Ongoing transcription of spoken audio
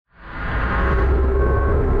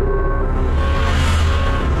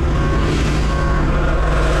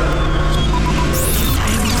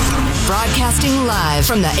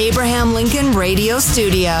from the Abraham Lincoln Radio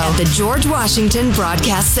Studio at the George Washington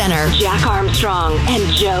Broadcast Center, Jack Armstrong and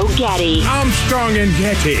Joe Getty. Armstrong and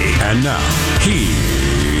Getty. And now, here's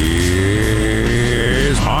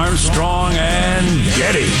Armstrong and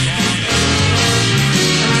Getty.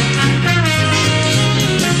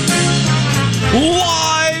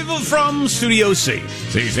 Live from Studio C.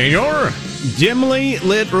 Si, senor. Dimly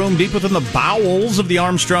lit room deep within the bowels of the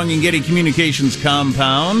Armstrong and Getty Communications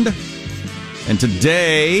compound. And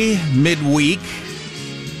today, midweek,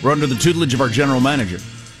 we're under the tutelage of our general manager.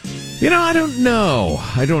 You know, I don't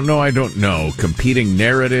know. Competing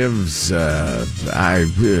narratives, I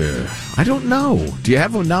don't know. Do you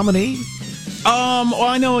have a nominee? Well,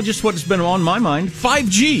 I know just what's been on my mind.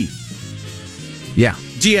 5G. Yeah.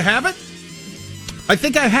 Do you have it? I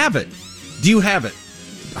think I have it. Do you have it?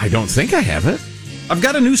 I don't think I have it. I've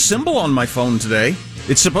got a new symbol on my phone today.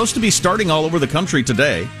 It's supposed to be starting all over the country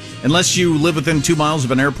today, unless you live within 2 miles of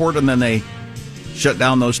an airport and then they shut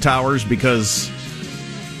down those towers because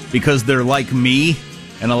they're like me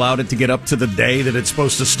and allowed it to get up to the day that it's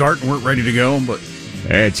supposed to start and weren't ready to go. But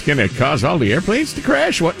it's going to cause all the airplanes to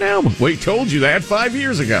crash. What now? We told you that 5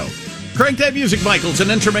 years ago. Crank that music, Michael. It's an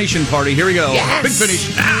intermission party. Here we go. Yes! Big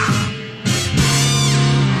finish.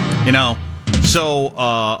 You know, so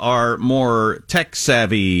our more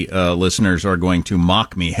tech-savvy listeners are going to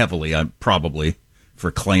mock me heavily, probably,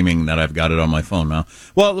 for claiming that I've got it on my phone now.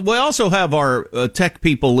 Well, we also have our tech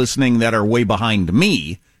people listening that are way behind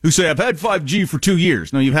me, who say, I've had 5G for 2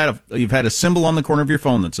 years. No, you've had a symbol on the corner of your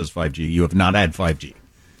phone that says 5G. You have not had 5G.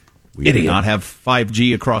 We do not have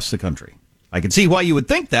 5G across the country. I can see why you would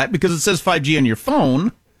think that, because it says 5G on your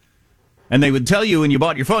phone. And they would tell you when you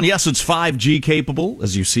bought your phone, yes, it's 5G capable.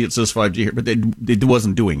 As you see, it says 5G here, but it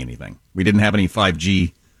wasn't doing anything. We didn't have any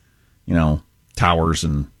 5G, towers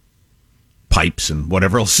and pipes and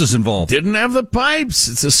whatever else is involved. Didn't have the pipes.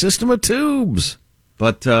 It's a system of tubes.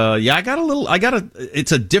 But,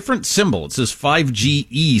 it's a different symbol. It says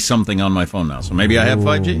 5GE something on my phone now. So maybe I have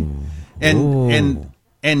 5G.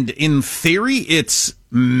 And in theory, it's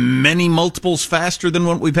many multiples faster than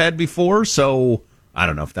what we've had before. So I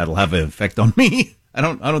don't know if that'll have an effect on me. I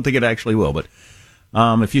don't think it actually will. But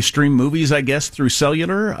if you stream movies, I guess, through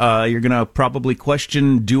cellular, you're going to probably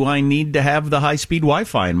question, do I need to have the high-speed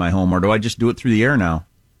Wi-Fi in my home, or do I just do it through the air now?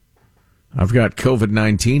 I've got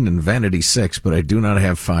COVID-19 and Vanity 6, but I do not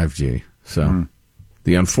have 5G. So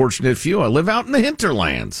the unfortunate few, I live out in the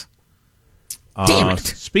hinterlands. Damn it.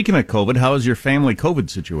 Speaking of COVID, how is your family COVID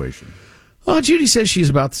situation? Oh, Judy says she's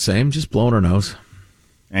about the same, just blowing her nose.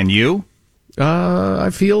 And you? I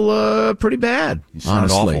feel pretty bad,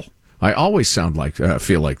 honestly. Awful. I always feel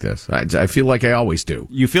like this. I feel like I always do.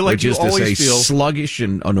 You feel like you always feel sluggish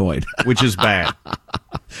and annoyed, which is bad.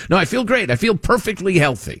 No, I feel great. I feel perfectly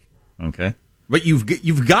healthy. Okay, but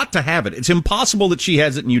you've got to have it. It's impossible that she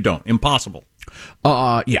has it and you don't. Impossible.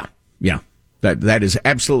 Yeah. That is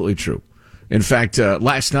absolutely true. In fact,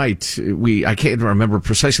 last night, I can't remember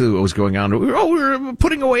precisely what was going on. We were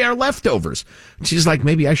putting away our leftovers. She's like,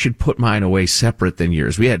 maybe I should put mine away separate than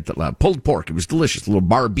yours. We had pulled pork. It was delicious. A little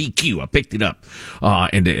barbecue. I picked it up.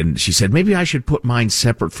 And she said, maybe I should put mine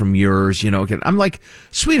separate from yours. I'm like,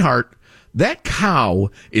 sweetheart, that cow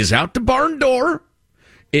is out the barn door.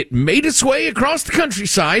 It made its way across the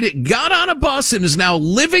countryside. It got on a bus and is now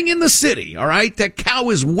living in the city. All right. That cow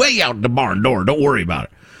is way out the barn door. Don't worry about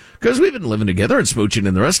it. Because we've been living together and smooching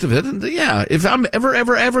and the rest of it. And yeah, if I'm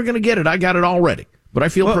ever going to get it, I got it already. But I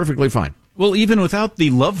feel perfectly fine. Well, even without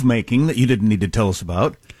the lovemaking that you didn't need to tell us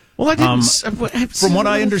about. Well, I didn't. From what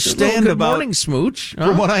I understand about morning smooch.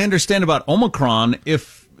 From what I understand about Omicron,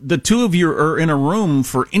 if the two of you are in a room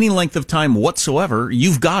for any length of time whatsoever,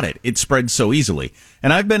 you've got it. It spreads so easily.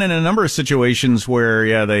 And I've been in a number of situations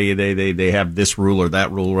where, they have this rule or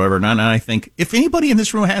that rule or whatever. And I think, if anybody in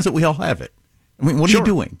this room has it, we all have it. I mean, what are you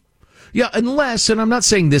doing? Yeah, unless, and I'm not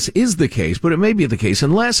saying this is the case, but it may be the case,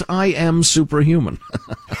 unless I am superhuman.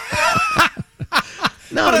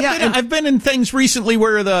 I've been in things recently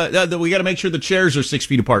where we got to make sure the chairs are 6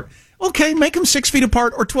 feet apart. Okay, make them 6 feet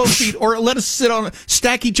apart or 12 feet, or let us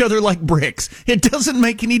stack each other like bricks. It doesn't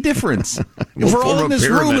make any difference. If we're all in this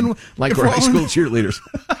room, and like we're high school cheerleaders.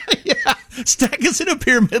 Yeah, stack us in a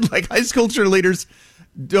pyramid like high school cheerleaders.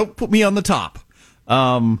 Don't put me on the top.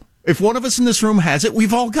 If one of us in this room has it,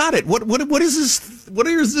 we've all got it. What is this? What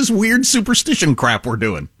is this weird superstition crap we're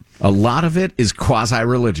doing? A lot of it is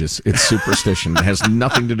quasi-religious. It's superstition. It has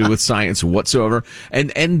nothing to do with science whatsoever.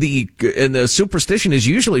 And the superstition is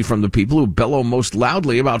usually from the people who bellow most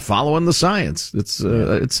loudly about following the science.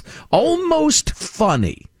 It's almost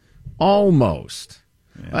funny. Almost.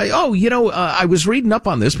 I was reading up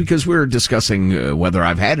on this because we were discussing whether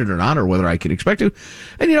I've had it or not, or whether I can expect to.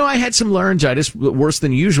 And, I had some laryngitis worse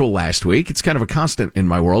than usual last week. It's kind of a constant in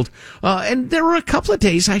my world. And there were a couple of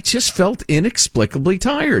days I just felt inexplicably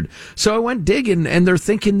tired. So I went digging, and they're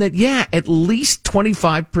thinking that, at least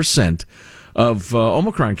 25% of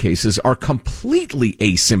Omicron cases are completely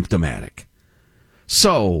asymptomatic.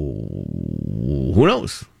 So, who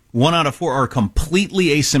knows? 1 out of 4 are completely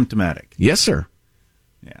asymptomatic. Yes, sir.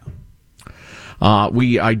 Yeah. On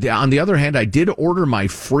the other hand, I did order my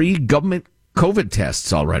free government COVID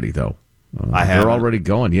tests already, though. They're already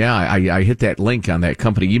going. Yeah, I hit that link on that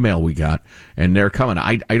company email we got, and they're coming.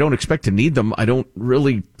 I don't expect to need them. I don't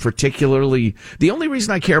really particularly. The only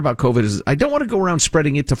reason I care about COVID is I don't want to go around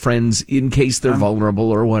spreading it to friends in case they're vulnerable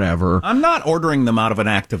or whatever. I'm not ordering them out of an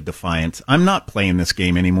act of defiance. I'm not playing this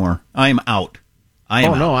game anymore. I am out.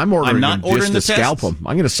 No, I'm ordering them just to scalp them.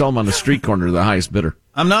 I'm going to sell them on the street corner to the highest bidder.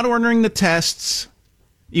 I'm not ordering the tests,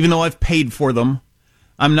 even though I've paid for them.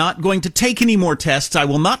 I'm not going to take any more tests. I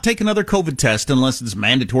will not take another COVID test unless it's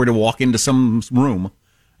mandatory to walk into some room.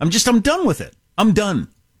 I'm done with it. I'm done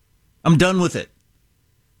with it.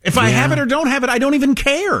 If I have it or don't have it, I don't even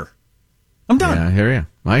care. I'm done. Yeah,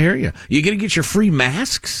 I hear you. You going to get your free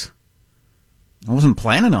masks? I wasn't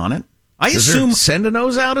planning on it. I assume sending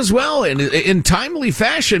those out as well, and in timely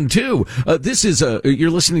fashion too. This is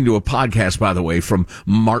you're listening to a podcast, by the way, from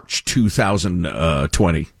March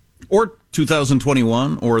 2020 or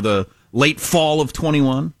 2021 or the late fall of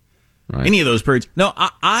 21. Right. Any of those periods. No,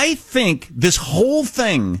 I think this whole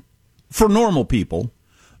thing for normal people,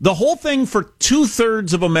 the whole thing for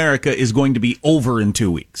 2/3 of America is going to be over in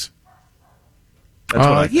 2 weeks.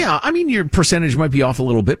 I mean, your percentage might be off a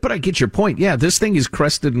little bit, but I get your point. Yeah, this thing is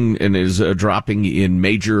crested and is dropping in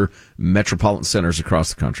major metropolitan centers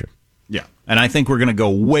across the country. Yeah, and I think we're going to go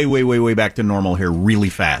way, way, way, way back to normal here really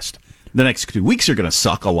fast. The next 2 weeks are going to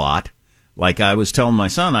suck a lot. Like I was telling my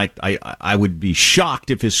son, I would be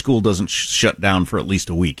shocked if his school doesn't shut down for at least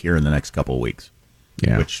a week here in the next couple of weeks.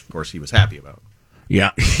 Yeah. Which, of course, he was happy about.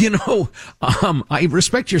 Yeah, I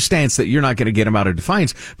respect your stance that you're not going to get them out of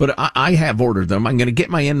defiance, but I have ordered them. I'm going to get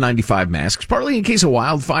my N95 masks, partly in case of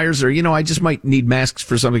wildfires or, I just might need masks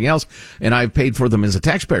for something else, and I've paid for them as a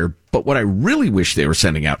taxpayer. But what I really wish they were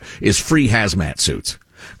sending out is free hazmat suits.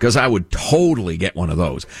 Because I would totally get one of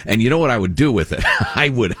those. And you know what I would do with it? I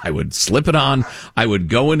would slip it on. I would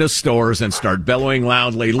go into stores and start bellowing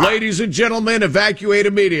loudly, "Ladies and gentlemen, evacuate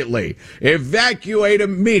immediately. Evacuate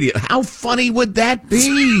immediately." How funny would that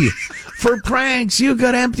be? For pranks, you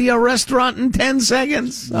could empty a restaurant in 10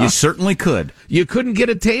 seconds. You certainly could. You couldn't get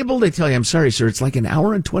a table. They tell you, "I'm sorry, sir, it's like an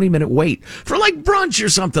hour and 20-minute wait for like brunch or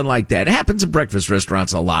something like that." It happens at breakfast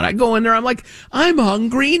restaurants a lot. I go in there, I'm like, "I'm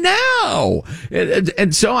hungry now."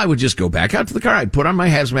 And so I would just go back out to the car. I'd put on my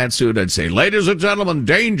hazmat suit. I'd say, "Ladies and gentlemen,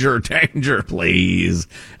 danger, danger, please."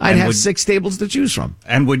 I'd have 6 tables to choose from.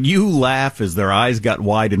 And would you laugh as their eyes got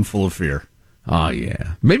wide and full of fear? Oh,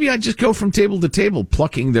 yeah. Maybe I'd just go from table to table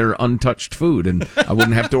plucking their untouched food, and I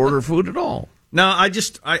wouldn't have to order food at all. No, I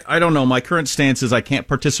don't know. My current stance is I can't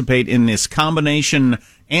participate in this combination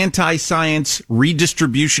anti-science,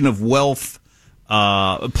 redistribution of wealth,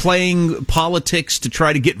 playing politics to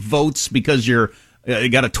try to get votes because you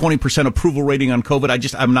got a 20% approval rating on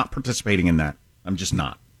COVID. I'm not participating in that. I'm just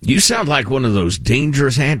not. You sound like one of those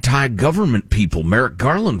dangerous anti-government people Merrick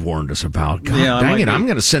Garland warned us about. God dang it, I'm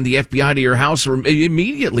going to send the FBI to your house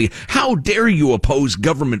immediately. How dare you oppose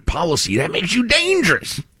government policy? That makes you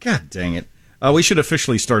dangerous. God dang it. We should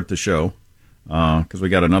officially start the show because we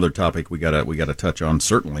got another topic we got to touch on,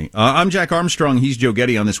 certainly. I'm Jack Armstrong. He's Joe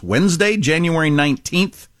Getty on this Wednesday, January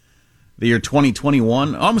 19th. The year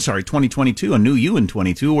 2021. Oh, I'm sorry, 2022. A new you in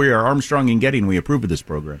 22. We are Armstrong and Getty, and we approve of this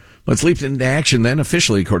program. Let's leap into action then.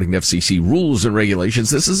 Officially, according to FCC rules and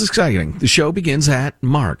regulations, this is exciting. The show begins at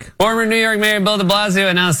Mark. Former New York Mayor Bill de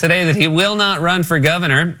Blasio announced today that he will not run for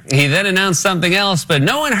governor. He then announced something else, but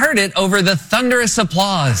no one heard it over the thunderous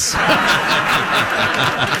applause. That's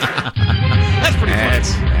pretty funny.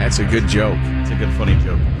 That's a good joke. It's a good, funny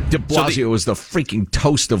joke. De Blasio was the freaking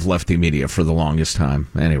toast of lefty media for the longest time.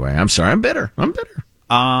 Anyway, I'm sorry. I'm bitter. New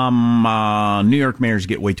York mayors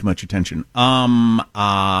get way too much attention.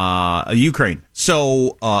 Ukraine.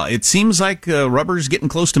 So, it seems like rubber's getting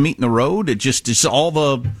close to meeting the road. It's all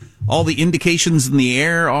the indications in the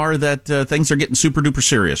air are that things are getting super duper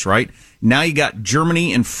serious, right? Now you got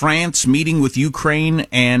Germany and France meeting with Ukraine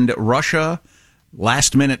and Russia.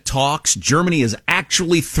 Last minute talks. Germany has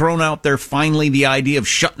actually thrown out there finally the idea of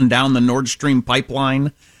shutting down the Nord Stream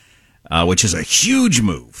pipeline, which is a huge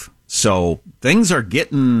move. So things are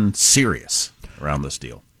getting serious around this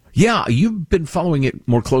deal. Yeah, you've been following it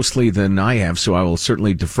more closely than I have, so I will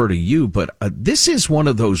certainly defer to you. But this is one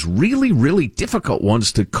of those really, really difficult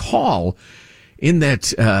ones to call, in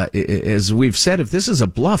that, as we've said, if this is a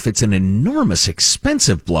bluff, it's an enormous,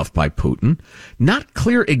 expensive bluff by Putin. Not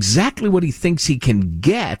clear exactly what he thinks he can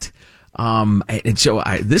get. And so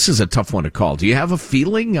this is a tough one to call. Do you have a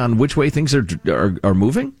feeling on which way things are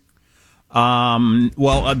moving?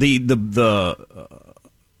 Well, the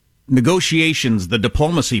negotiations, the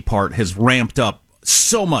diplomacy part has ramped up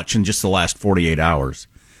so much in just the last 48 hours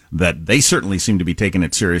that they certainly seem to be taking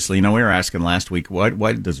it seriously. You know, we were asking last week, why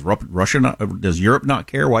does does Europe not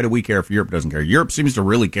care? Why do we care if Europe doesn't care? Europe seems to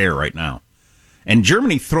really care right now. And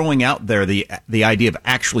Germany throwing out there the idea of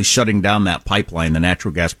actually shutting down that pipeline, the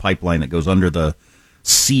natural gas pipeline that goes under the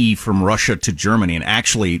sea from Russia to Germany, and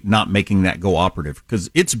actually not making that go operative, because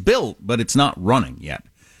it's built, but it's not running yet.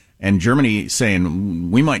 And Germany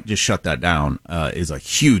saying we might just shut that down is a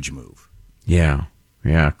huge move. Yeah,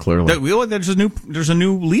 clearly. There's a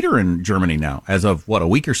new leader in Germany now, as of a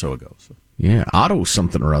week or so ago. So. Yeah, Otto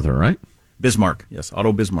something or other, right? Bismarck, yes,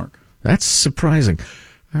 Otto Bismarck. That's surprising.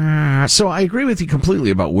 So I agree with you completely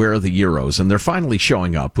about where are the euros, and they're finally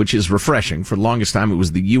showing up, which is refreshing. For the longest time, it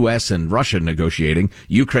was the U.S. and Russia negotiating.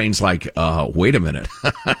 Ukraine's like, wait a minute.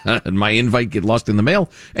 And my invite get lost in the mail,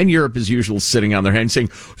 and Europe, as usual, sitting on their hands saying,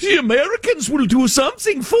 the Americans will do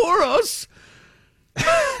something for us.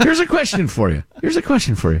 Here's a question for you.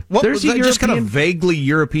 What, there's was that just kind of vaguely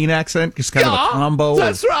European accent? Just kind of a combo?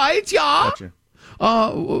 That's right, yeah. Gotcha.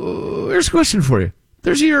 Here's a question for you.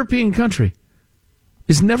 There's a European country.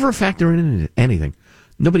 Is never a factor in anything.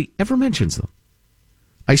 Nobody ever mentions them.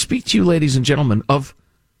 I speak to you, ladies and gentlemen, of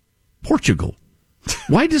Portugal.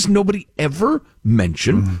 Why does nobody ever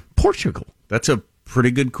mention Portugal? That's a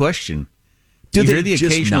pretty good question. Do they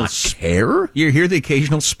just not care? You hear the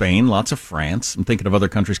occasional Spain, lots of France. I'm thinking of other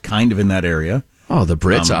countries kind of in that area. Oh, the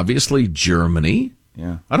Brits, obviously. Germany.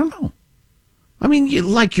 Yeah, I don't know. I mean, your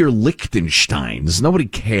Liechtensteins. Nobody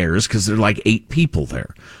cares because there are like 8 people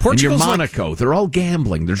there. Portugal's and your Monaco. They're all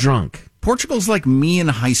gambling. They're drunk. Portugal's like me in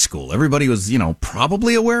high school. Everybody was,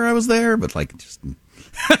 probably aware I was there, but just...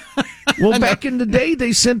 Well, back in the day,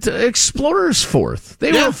 they sent explorers forth.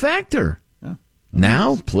 They were a factor. Yeah.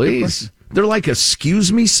 Now, please. They're like,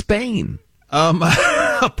 excuse me, Spain.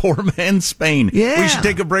 A poor man's Spain. Yeah. We should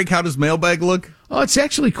take a break. How does mailbag look? Oh, it's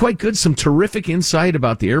actually quite good. Some terrific insight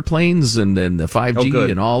about the airplanes and the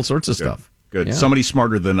 5G and all sorts of stuff. Good. Yeah. Somebody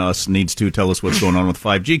smarter than us needs to tell us what's going on with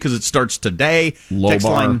 5G, because it starts today. Text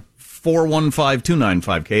line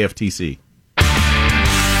 415-295 KFTC.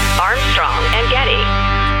 Armstrong and Getty.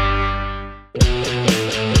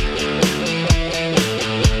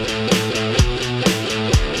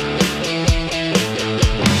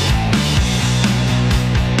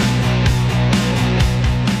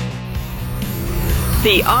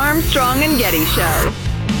 The Armstrong and Getty Show.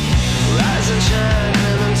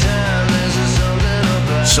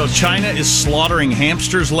 So China is slaughtering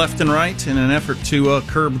hamsters left and right in an effort to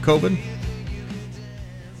curb COVID?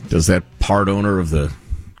 Does that part owner of the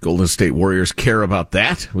Golden State Warriors care about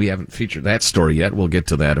that? We haven't featured that story yet. We'll get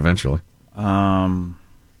to that eventually. Going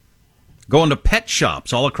to pet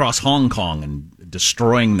shops all across Hong Kong and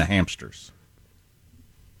destroying the hamsters.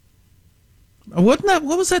 What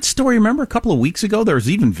was that story? Remember a couple of weeks ago? There was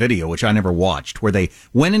even video, which I never watched, where they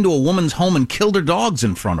went into a woman's home and killed her dogs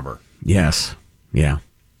in front of her. Yes. Yeah.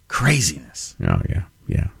 Craziness. Oh,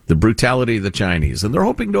 yeah. The brutality of the Chinese. And they're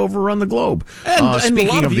hoping to overrun the globe. And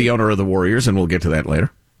speaking of the owner of the Warriors, and we'll get to that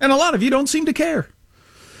later. And a lot of you don't seem to care.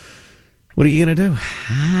 What are you going to do?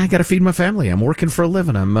 I got to feed my family. I'm working for a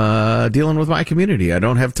living. I'm dealing with my community. I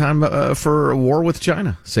don't have time for a war with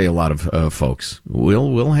China, say a lot of folks.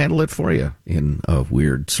 We'll handle it for you in a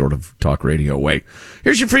weird sort of talk radio way.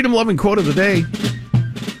 Here's your freedom-loving quote of the day.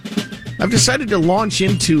 I've decided to launch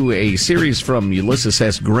into a series from Ulysses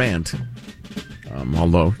S. Grant.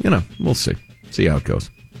 Although, we'll see. See how it goes.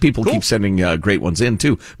 People keep sending great ones in,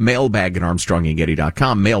 too. Mailbag at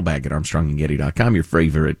ArmstrongandGetty.com. Mailbag at ArmstrongandGetty.com. Your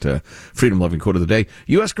favorite freedom-loving quote of the day.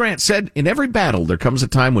 U.S. Grant said, in every battle, there comes a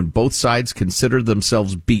time when both sides consider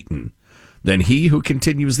themselves beaten. Then he who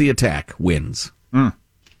continues the attack wins. Mm.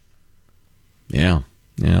 Yeah.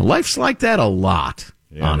 Life's like that a lot,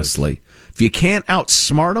 honestly. If you can't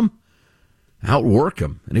outsmart them, outwork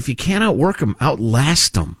them. And if you can't outwork them,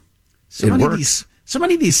 outlast them. So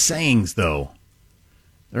many of these sayings, though,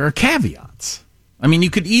 there are caveats. I mean, you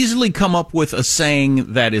could easily come up with a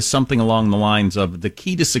saying that is something along the lines of the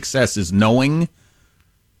key to success is knowing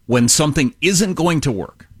when something isn't going to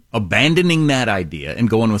work, abandoning that idea and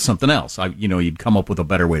going with something else. You'd come up with a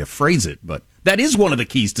better way to phrase it, but That is one of the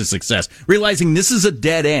keys to success. Realizing this is a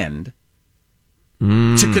dead end.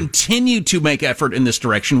 To continue to make effort in this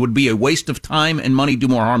direction would be a waste of time and money, do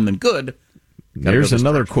more harm than good. There's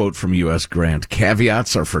another quote from U.S. Grant.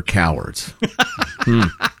 Caveats are for cowards.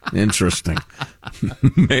 Interesting.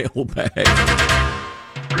 Mailbag.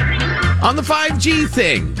 On the 5G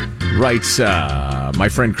thing, writes my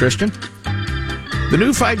friend Christian, the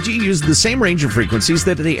new 5G uses the same range of frequencies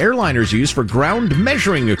that the airliners use for ground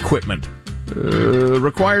measuring equipment.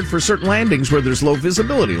 Required for certain landings where there's low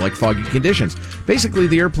visibility, like foggy conditions. Basically,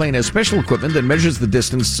 the airplane has special equipment that measures the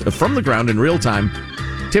distance from the ground in real time,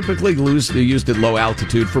 typically used at low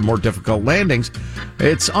altitude for more difficult landings.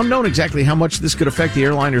 It's unknown exactly how much this could affect the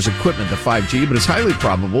airliner's equipment, the 5G, but it's highly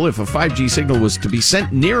probable if a 5G signal was to be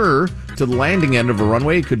sent nearer to the landing end of a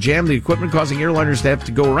runway, it could jam the equipment, causing airliners to have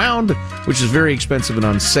to go around, which is very expensive and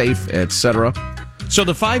unsafe, etc. So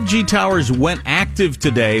the 5G towers went active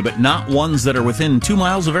today, but not ones that are within 2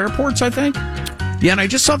 miles of airports, I think? Yeah, and I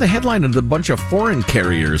just saw the headline that a bunch of foreign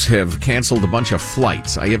carriers have canceled a bunch of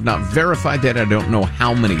flights. I have not verified that. I don't know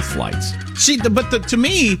how many flights. See, to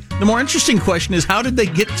me, the more interesting question is how did they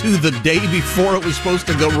get to the day before it was supposed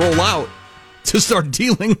to go roll out to start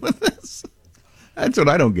dealing with this? That's what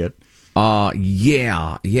I don't get.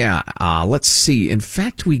 Yeah. Let's see. In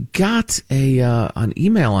fact, we got an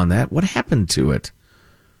email on that. What happened to it?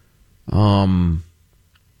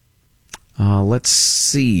 Let's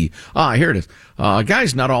see. Here it is.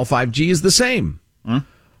 Guys, not all 5G is the same.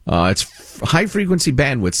 It's high-frequency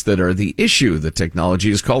bandwidths that are the issue. The technology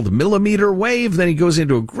is called millimeter wave. Then he goes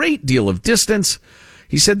into a great deal of distance.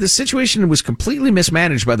 He said the situation was completely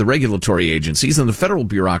mismanaged by the regulatory agencies and the federal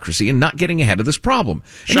bureaucracy in not getting ahead of this problem.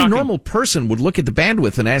 Shocking. Any normal person would look at the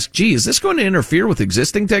bandwidth and ask, gee, is this going to interfere with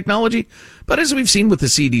existing technology? But as we've seen with the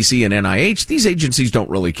CDC and NIH, these agencies don't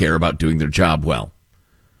really care about doing their job well.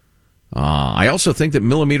 I also think that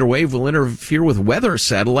millimeter wave will interfere with weather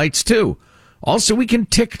satellites, too. Also, we can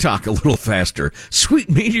tick-tock a little faster. Sweet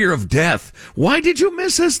meteor of death. Why did you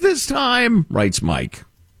miss us this time? Writes Mike.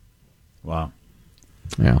 Wow.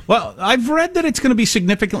 Yeah. Well, I've read that it's going to be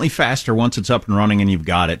significantly faster once it's up and running and you've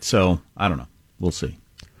got it. So, I don't know. We'll see.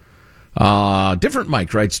 Different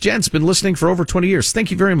Mike writes, Jen's been listening for over 20 years.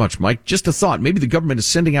 Thank you very much, Mike. Just a thought. Maybe the government is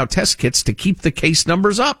sending out test kits to keep the case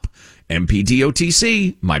numbers up.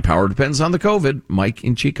 MPDOTC. My power depends on the COVID. Mike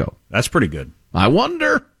in Chico. That's pretty good. I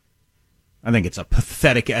wonder. I think it's a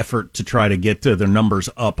pathetic effort to try to get their numbers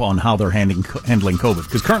up on how they're handling COVID,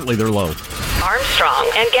 because currently they're low.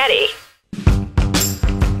 Armstrong and Getty.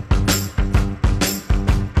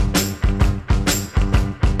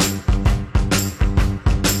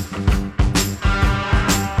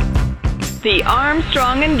 The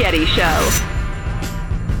Armstrong and Getty Show.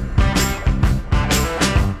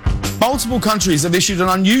 Multiple countries have issued an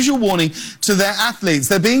unusual warning to their athletes.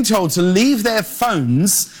 They're being told to leave their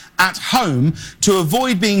phones at home to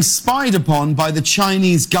avoid being spied upon by the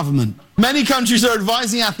Chinese government. Many countries are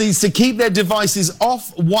advising athletes to keep their devices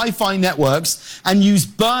off Wi-Fi networks and use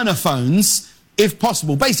burner phones if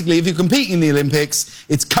possible. Basically, if you're competing in the Olympics,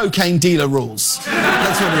 it's cocaine dealer rules.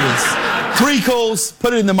 That's what it is. 3 calls,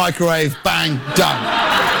 put it in the microwave, bang, done.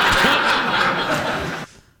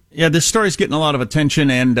 Yeah, this story's getting a lot of attention,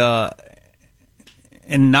 and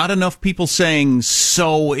not enough people saying,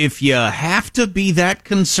 so if you have to be that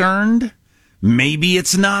concerned, maybe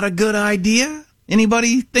it's not a good idea?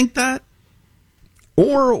 Anybody think that?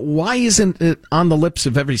 Or why isn't it on the lips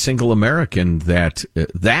of every single American that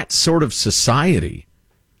that sort of society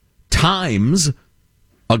times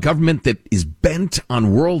a government that is bent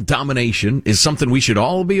on world domination is something we should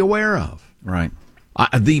all be aware of? Right.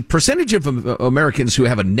 The percentage of Americans who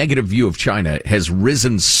have a negative view of China has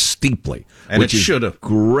risen steeply, and which it should have.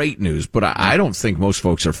 Great news, but I don't think most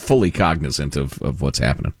folks are fully cognizant of what's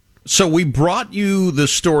happening. So we brought you the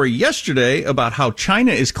story yesterday about how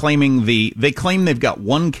China is claiming they claim they've got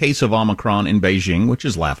one case of Omicron in Beijing, which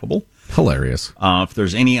is laughable. Hilarious. If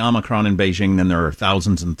there's any Omicron in Beijing, then there are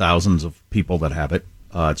thousands and thousands of people that have it.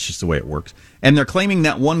 It's just the way it works. And they're claiming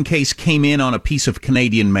that one case came in on a piece of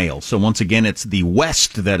Canadian mail. So once again, it's the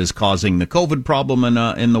West that is causing the COVID problem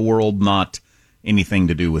in the world, not anything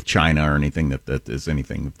to do with China or anything that is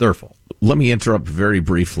anything of their fault. Let me interrupt very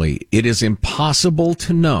briefly. It is impossible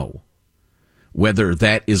to know whether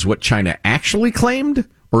that is what China actually claimed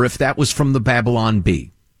or if that was from the Babylon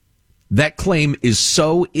Bee. That claim is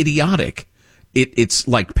so idiotic, it's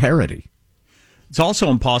like parody. It's also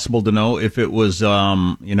impossible to know if it was,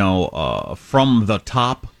 from the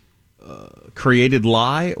top created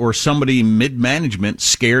lie or somebody mid-management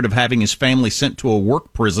scared of having his family sent to a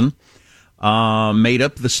work prison made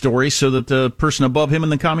up the story so that the person above him in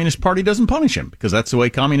the Communist Party doesn't punish him, because that's the way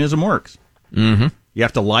communism works. Mm-hmm. You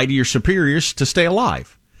have to lie to your superiors to stay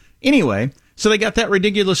alive. Anyway, so they got that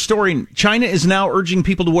ridiculous story. China is now urging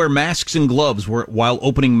people to wear masks and gloves while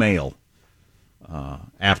opening mail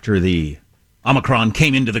after the Omicron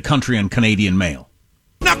came into the country on Canadian mail.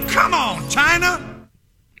 Now come on, China!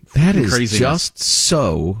 That is Craziness. just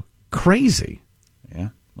so crazy. Yeah.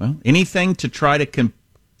 Well, anything to try to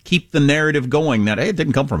keep the narrative going that, hey, it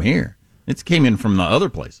didn't come from here. It came in from the other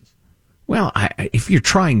places. Well, if you're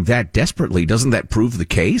trying that desperately, doesn't that prove the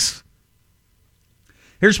case?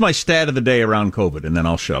 Here's my stat of the day around COVID, and then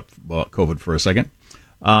I'll shut up about COVID for a second.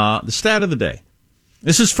 The stat of the day.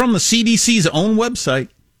 This is from the CDC's own website.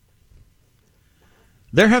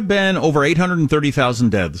 There have been over 830,000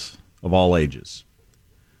 deaths of all ages.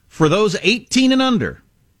 For those 18 and under,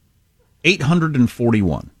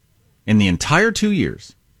 841. In the entire 2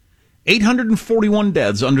 years, 841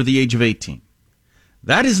 deaths under the age of 18.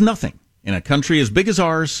 That is nothing in a country as big as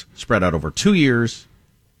ours, spread out over 2 years.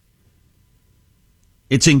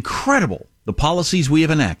 It's incredible, the policies we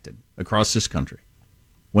have enacted across this country,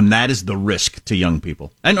 when that is the risk to young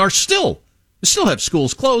people. And still have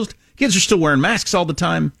schools closed. Kids are still wearing masks all the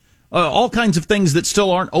time. All kinds of things that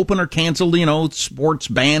still aren't open or canceled, sports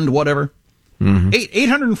banned, whatever. Mm-hmm.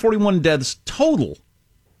 841 deaths total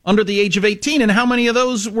under the age of 18. And how many of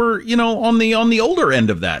those were, on the older end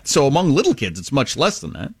of that? So among little kids, it's much less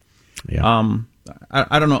than that. Yeah.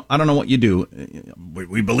 I don't know. I don't know what you do.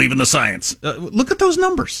 We believe in the science. Look at those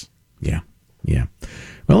numbers. Yeah.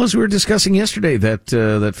 Well, as we were discussing yesterday,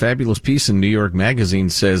 that fabulous piece in New York Magazine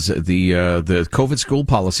says the COVID school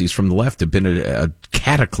policies from the left have been a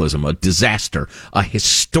cataclysm, a disaster, a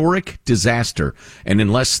historic disaster. And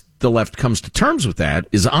unless the left comes to terms with that,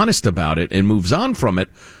 is honest about it, and moves on from it,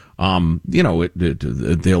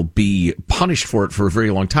 they'll be punished for it for a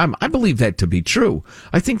very long time. I believe that to be true.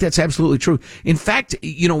 I think that's absolutely true. In fact,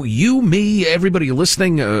 you, me, everybody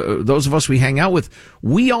listening, those of us we hang out with,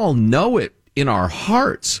 we all know it in our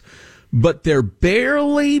hearts, but they're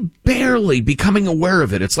barely becoming aware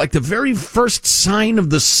of it. It's like the very first sign of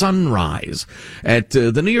the sunrise. At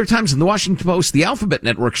the New York Times and the Washington Post, the alphabet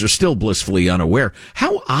networks are still blissfully unaware.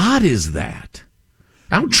 How odd is that?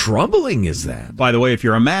 How troubling is that? By the way, if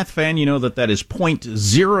you're a math fan, you know that is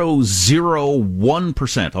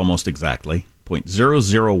 0.001%, almost exactly.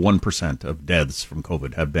 0.001% of deaths from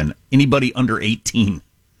COVID have been anybody under 18.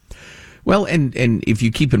 Well, and if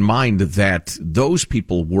you keep in mind that those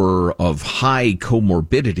people were of high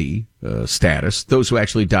comorbidity status, those who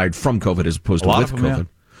actually died from COVID as opposed to with COVID, yeah.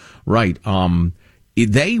 Right?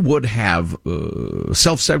 They would have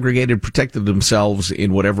self-segregated, protected themselves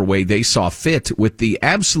in whatever way they saw fit, with the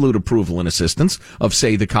absolute approval and assistance of,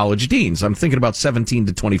 say, the college deans. I'm thinking about 17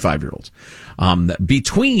 to 25-year-olds.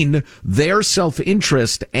 Between their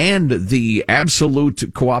self-interest and the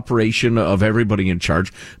absolute cooperation of everybody in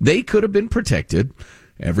charge, they could have been protected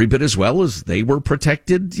every bit as well as they were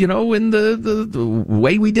protected, in the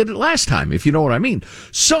way we did it last time, if you know what I mean.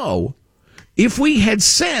 So, if we had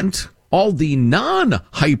sent all the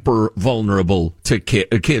non-hyper vulnerable to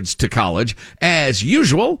kids to college, as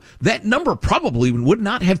usual, that number probably would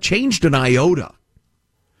not have changed an iota.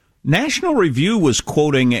 National Review was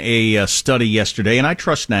quoting a study yesterday, and I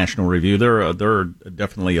trust National Review. They're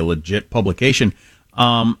definitely a legit publication.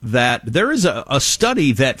 That there is a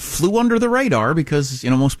study that flew under the radar because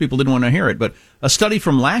most people didn't want to hear it, but a study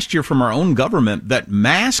from last year from our own government that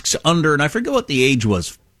masks under, and I forget what the age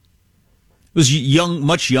was. It was young,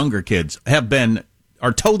 much younger kids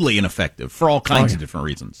are totally ineffective for all kinds of different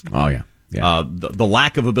reasons. Oh yeah. The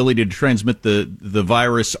lack of ability to transmit the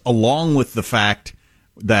virus, along with the fact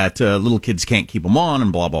that little kids can't keep them on,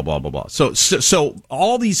 and blah blah blah blah blah. So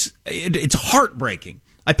all these, it's heartbreaking.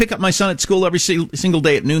 I pick up my son at school every single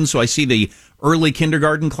day at noon, so I see the early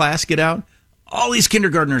kindergarten class get out. All these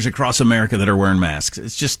kindergartners across America that are wearing masks.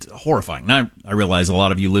 It's just horrifying. Now I realize a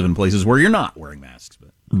lot of you live in places where you're not wearing masks, but.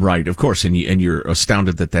 Right, of course, and you're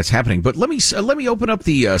astounded that that's happening. But let me open up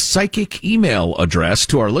the psychic email address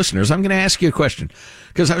to our listeners. I'm going to ask you a question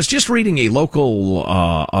because I was just reading a local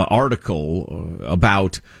article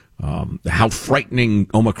about how frightening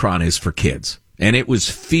Omicron is for kids, and it was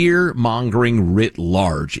fear-mongering writ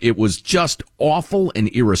large. It was just awful and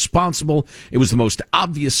irresponsible. It was the most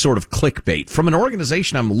obvious sort of clickbait from an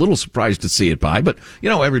organization I'm a little surprised to see it by, but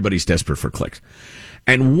everybody's desperate for clicks.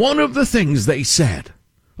 And one of the things they said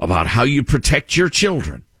about how you protect your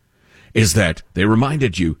children is that they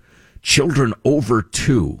reminded you children over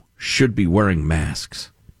 2 should be wearing masks.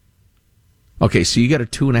 Okay, so you got a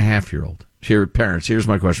 2.5-year-old. Here, parents, here's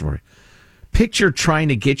my question for you. Picture trying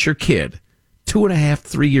to get your kid 2.5,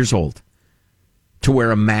 3 years old to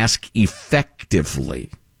wear a mask effectively.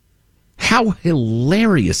 How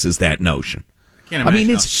hilarious is that notion? I can't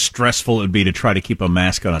imagine how stressful it would be to try to keep a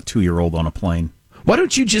mask on a 2-year-old on a plane. Why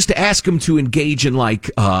don't you just ask them to engage in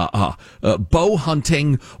bow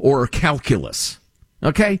hunting or calculus?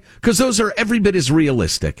 Okay? Because those are every bit as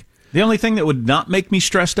realistic. The only thing that would not make me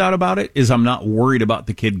stressed out about it is I'm not worried about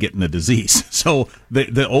the kid getting the disease. So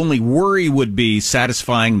the only worry would be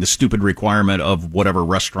satisfying the stupid requirement of whatever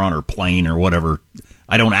restaurant or plane or whatever.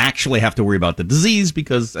 I don't actually have to worry about the disease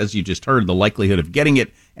because, as you just heard, the likelihood of getting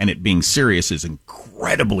it and it being serious is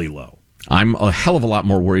incredibly low. I'm a hell of a lot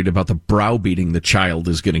more worried about the browbeating the child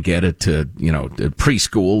is going to get at,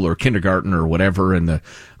 preschool or kindergarten or whatever, and the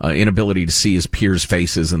inability to see his peers'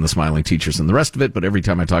 faces and the smiling teachers and the rest of it. But every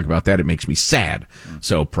time I talk about that, it makes me sad.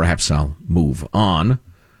 So perhaps I'll move on.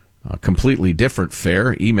 A completely different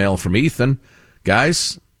fare. Email from Ethan.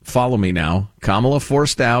 Guys, follow me now. Kamala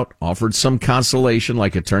forced out, offered some consolation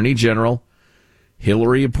like Attorney General.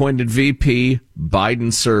 Hillary appointed VP.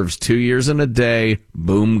 Biden serves 2 years and a day.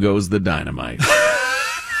 Boom goes the dynamite.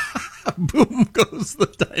 Boom goes the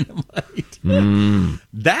dynamite.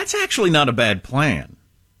 That's actually not a bad plan.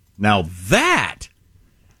 Now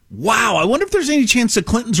wow, I wonder if there's any chance the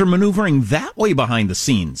Clintons are maneuvering that way behind the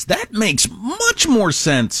scenes. That makes much more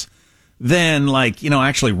sense than,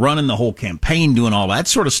 actually running the whole campaign, doing all that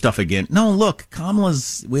sort of stuff again. No, look,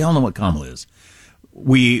 we all know what Kamala is.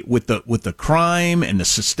 With the crime and the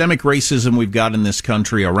systemic racism we've got in this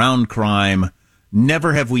country around crime,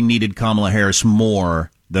 never have we needed Kamala Harris more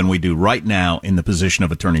than we do right now in the position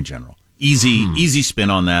of Attorney General. Easy spin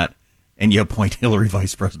on that, and you appoint Hillary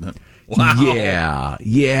vice president. Wow.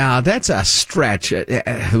 Yeah, that's a stretch.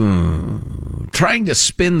 Trying to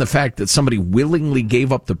spin the fact that somebody willingly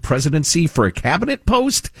gave up the presidency for a cabinet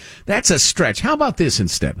post, that's a stretch. How about this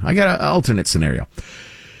instead? I got an alternate scenario.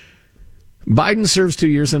 Biden serves 2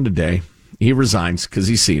 years and a day. He resigns because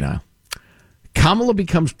he's senile. Kamala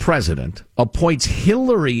becomes president, appoints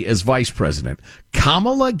Hillary as vice president.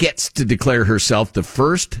 Kamala gets to declare herself the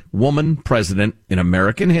first woman president in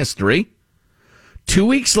American history. 2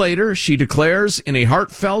 weeks later, she declares in a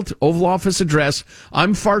heartfelt Oval Office address,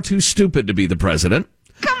 I'm far too stupid to be the president.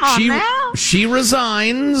 Come on now. She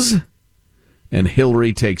resigns, and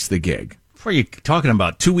Hillary takes the gig. What are you talking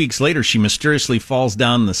about? 2 weeks later, she mysteriously falls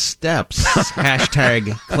down the steps.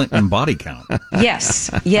 Hashtag Clinton body count. Yes.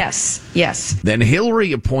 Then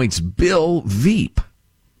Hillary appoints Bill Veep.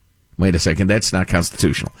 Wait a second, that's not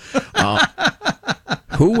constitutional.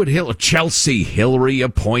 Who would Chelsea? Hillary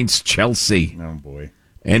appoints Chelsea. Oh, boy.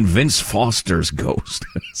 And Vince Foster's ghost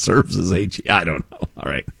serves as AG. I don't know.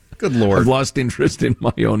 All right. Good Lord. I've lost interest in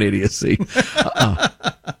my own idiocy.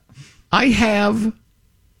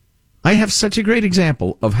 I have such a great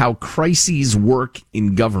example of how crises work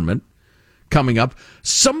in government coming up.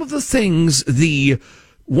 Some of the things the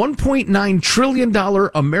 $1.9 trillion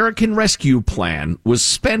American Rescue Plan was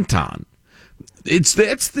spent on.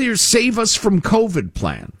 That's their Save Us from COVID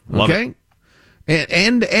plan. Okay?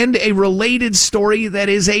 And a related story that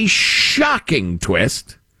is a shocking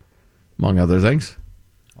twist, among other things.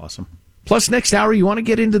 Awesome. Plus, next hour, you want to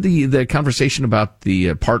get into the conversation about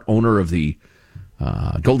the part owner of the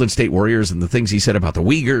Golden State Warriors and the things he said about the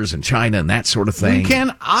Uyghurs and China and that sort of thing.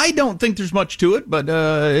 I don't think there's much to it, but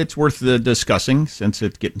it's worth discussing since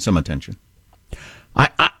it's getting some attention.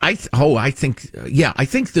 I think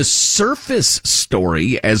the surface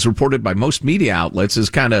story, as reported by most media outlets, is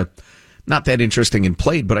kind of not that interesting and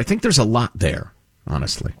played, but I think there's a lot there,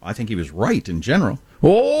 honestly. I think he was right in general.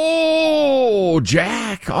 Oh,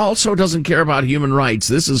 Jack also doesn't care about human rights.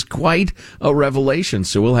 This is quite a revelation,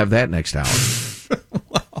 so we'll have that next hour.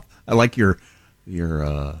 Wow. I like your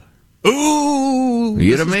ooh.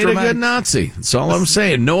 You'd have made dramatic. A good Nazi. That's all I'm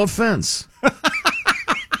saying. No offense.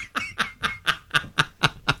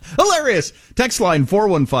 Hilarious. Text line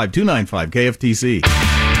 415-295-KFTC.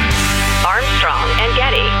 Armstrong and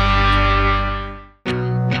Getty.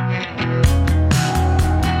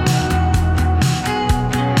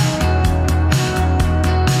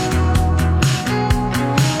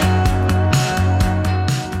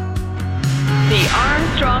 The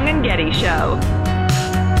Armstrong and Getty Show.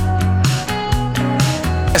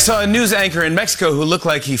 I saw a news anchor in Mexico who looked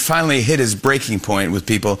like he finally hit his breaking point with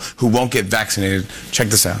people who won't get vaccinated. Check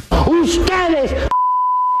this out. Ustedes,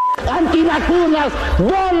 antivacunas,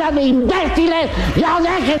 bola de imbéciles, ya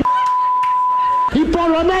dejen y por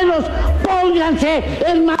lo menos pónganse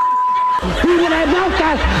el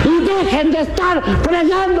cubrebocas y dejen de estar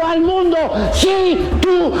fregando al mundo. Si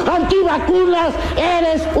tú, antivacunas,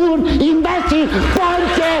 eres un imbécil,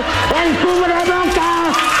 ponte el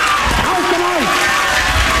cubrebocas. ¡Ay,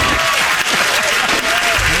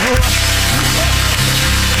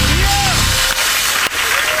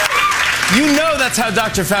 You know that's how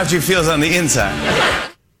Dr. Fauci feels on the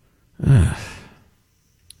inside.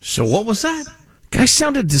 So what was that? Guy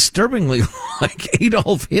sounded disturbingly like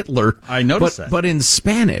Adolf Hitler. I noticed that. But in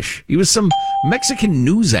Spanish. He was some Mexican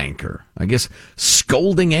news anchor, I guess,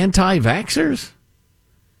 scolding anti-vaxxers?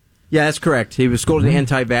 Yeah, that's correct. He was scolding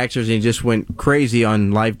anti-vaxxers and he just went crazy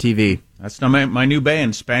on live TV. That's my new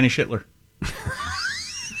band, Spanish Hitler.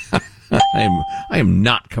 I am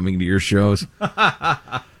not coming to your shows.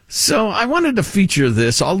 So I wanted to feature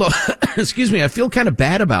this, although, excuse me, I feel kind of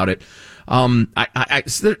bad about it.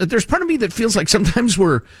 There's part of me that feels like sometimes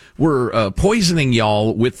we're poisoning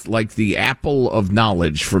y'all with like the apple of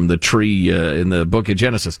knowledge from the tree in the book of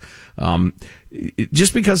Genesis.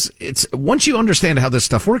 Just because once you understand how this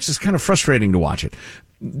stuff works, it's kind of frustrating to watch it.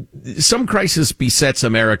 Some crisis besets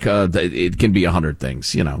America. It can be 100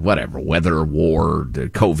 things, whatever, weather, war,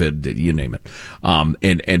 COVID, you name it.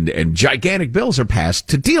 And gigantic bills are passed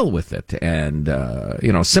to deal with it. And,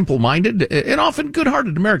 simple-minded and often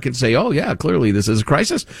good-hearted Americans say, oh, yeah, clearly this is a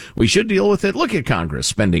crisis. We should deal with it. Look at Congress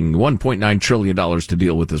spending $1.9 trillion to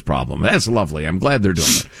deal with this problem. That's lovely. I'm glad they're doing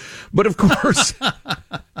it. But of course,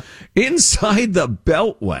 inside the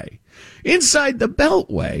Beltway,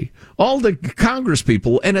 all the Congress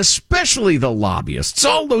people, and especially the lobbyists,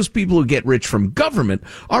 all those people who get rich from government,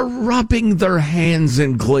 are rubbing their hands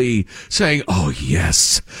in glee, saying, oh,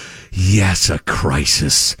 yes, a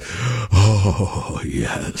crisis. Oh,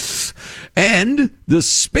 yes. And the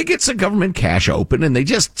spigots of government cash open, and they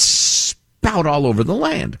just spout all over the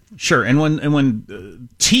land. Sure, and when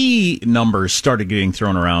T numbers started getting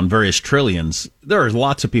thrown around, various trillions, there are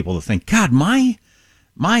lots of people that think, God, my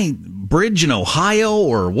bridge in Ohio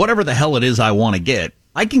or whatever the hell it is I want to get,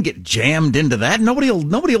 I can get jammed into that.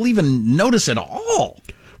 Nobody'll even notice at all.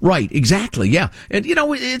 Right, exactly, yeah. And,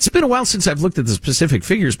 it's been a while since I've looked at the specific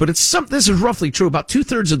figures, but this is roughly true. About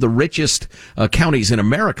 2/3 of the richest counties in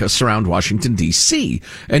America surround Washington, D.C.,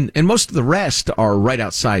 and most of the rest are right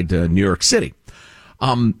outside New York City.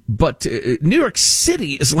 But New York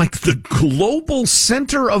City is like the global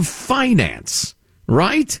center of finance,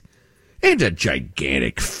 right? And a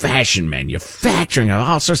gigantic fashion manufacturing of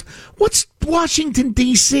all sorts. What's Washington,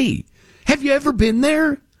 D.C.? Have you ever been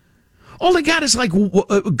there? All they got is like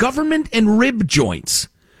government and rib joints.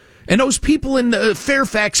 And those people in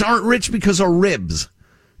Fairfax aren't rich because of ribs.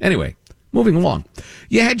 Anyway, moving along.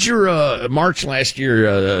 You had your March last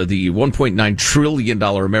year, the $1.9 trillion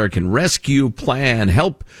American Rescue Plan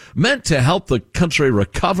meant to help the country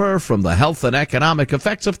recover from the health and economic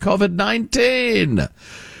effects of COVID-19.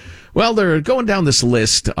 Well, they're going down this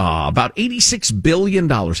list. About $86 billion,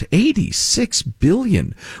 $86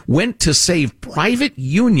 billion went to save private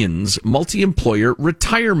unions' multi-employer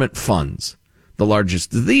retirement funds. The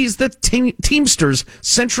largest of these, the Teamsters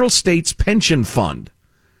Central States Pension Fund.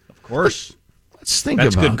 Of course. Let's think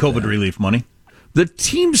That's about good COVID that. relief money. The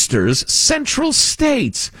Teamsters Central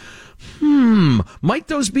States. Might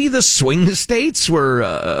those be the swing states where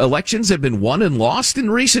elections have been won and lost in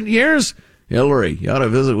recent years? Hillary, you ought to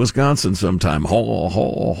visit Wisconsin sometime.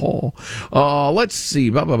 Let's see.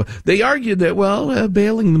 They argued that,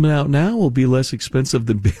 bailing them out now will be less expensive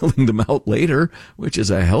than bailing them out later, which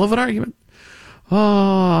is a hell of an argument.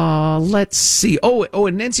 Let's see.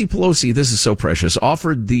 And Nancy Pelosi, this is so precious,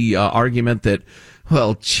 offered the argument that,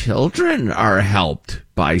 children are helped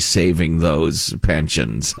by saving those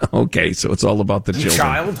pensions. Okay, so it's all about the children.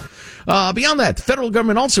 Child. Beyond that, the federal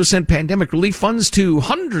government also sent pandemic relief funds to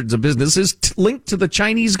hundreds of businesses linked to the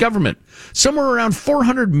Chinese government. Somewhere around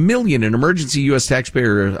 $400 million in emergency U.S.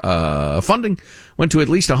 taxpayer funding went to at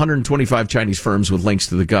least 125 Chinese firms with links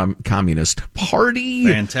to the Communist Party.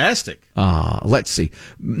 Fantastic. Let's see.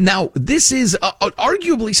 Now, this is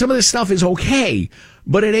arguably some of this stuff is okay,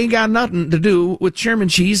 but it ain't got nothing to do with Chairman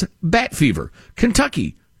Xi's bat fever.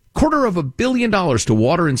 Kentucky, $250 million to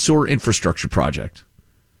water and sewer infrastructure project.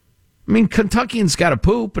 I mean, Kentuckians got to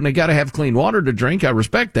poop and they got to have clean water to drink. I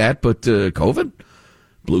respect that, but COVID?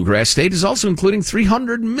 Bluegrass State is also including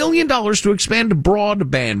 $300 million to expand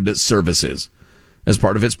broadband services as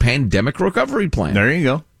part of its pandemic recovery plan. There you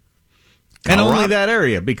go. And only that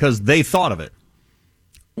area because they thought of it.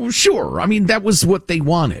 Well, sure. I mean, that was what they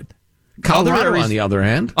wanted. Colorado, on the other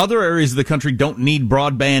hand. Other areas of the country don't need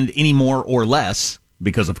broadband any more or less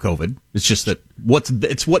because of COVID. It's just that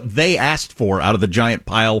it's what they asked for out of the giant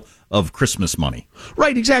pile of Christmas money.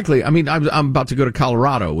 Right, exactly. I mean, I'm about to go to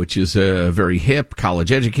Colorado, which is very hip,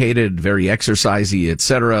 college-educated, very exercisey,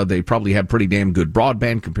 etc. They probably have pretty damn good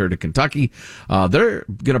broadband compared to Kentucky. They're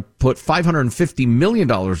going to put $550 million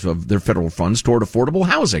of their federal funds toward affordable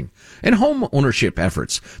housing and home ownership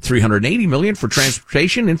efforts. $380 million for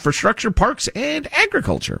transportation, infrastructure, parks, and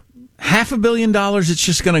agriculture. $500 million, it's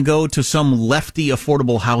just going to go to some lefty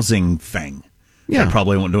affordable housing thing. Yeah. That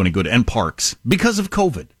probably won't do any good. And parks because of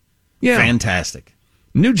COVID. Yeah. Fantastic.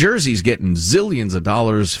 New Jersey's getting zillions of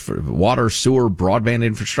dollars for water, sewer, broadband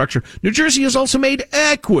infrastructure. New Jersey has also made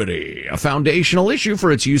equity a foundational issue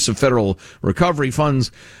for its use of federal recovery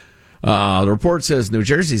funds. The report says New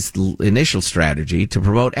Jersey's initial strategy to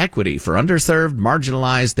promote equity for underserved,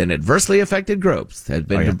 marginalized, and adversely affected groups has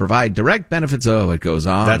been to provide direct benefits. Oh, it goes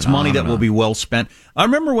on. That's money that will be well spent. I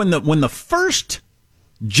remember when the first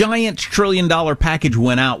giant $1 trillion package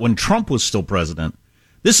went out when Trump was still president.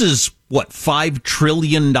 This is, $5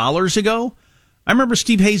 trillion ago? I remember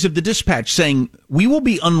Steve Hayes of the Dispatch saying, we will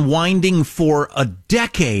be unwinding for a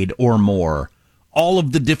decade or more all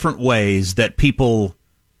of the different ways that people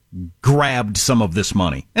grabbed some of this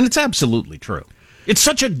money. And it's absolutely true. It's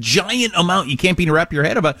such a giant amount you can't even wrap your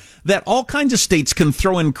head about that all kinds of states can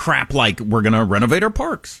throw in crap like we're going to renovate our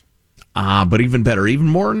parks. But even better, even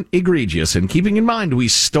more egregious, and keeping in mind we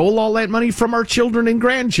stole all that money from our children and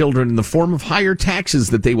grandchildren in the form of higher taxes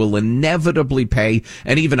that they will inevitably pay,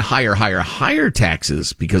 and even higher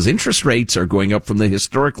taxes because interest rates are going up from the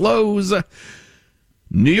historic lows.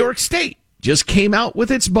 New York State just came out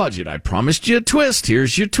with its budget. I promised you a twist.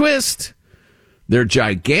 Here's your twist. Their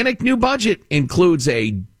gigantic new budget includes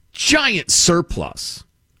a giant surplus.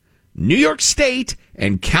 New York State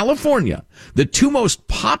and California, the two most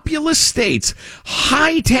populous states,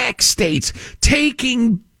 high-tax states,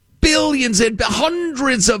 taking billions and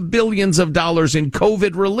hundreds of billions of dollars in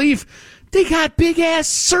COVID relief, they got big-ass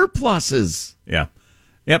surpluses. Yeah.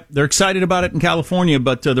 Yep, they're excited about it in California,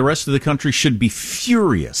 but the rest of the country should be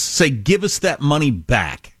furious. Say, give us that money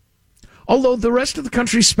back. Although the rest of the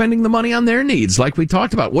country's spending the money on their needs, like we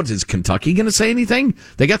talked about. What is Kentucky going to say anything?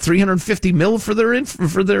 They got $350 million for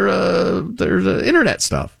their internet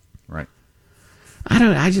stuff. Right. I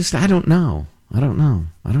don't know.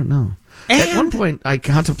 At one point, I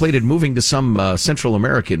contemplated moving to some Central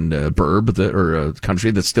American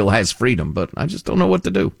country that still has freedom, but I just don't know what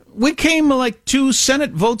to do. We came like 2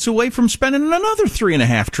 Senate votes away from spending another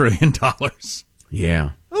 $3.5 trillion.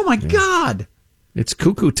 Yeah. Oh my God. It's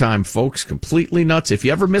cuckoo time, folks. Completely nuts. If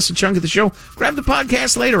you ever miss a chunk of the show, grab the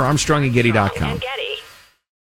podcast later, ArmstrongandGetty.com.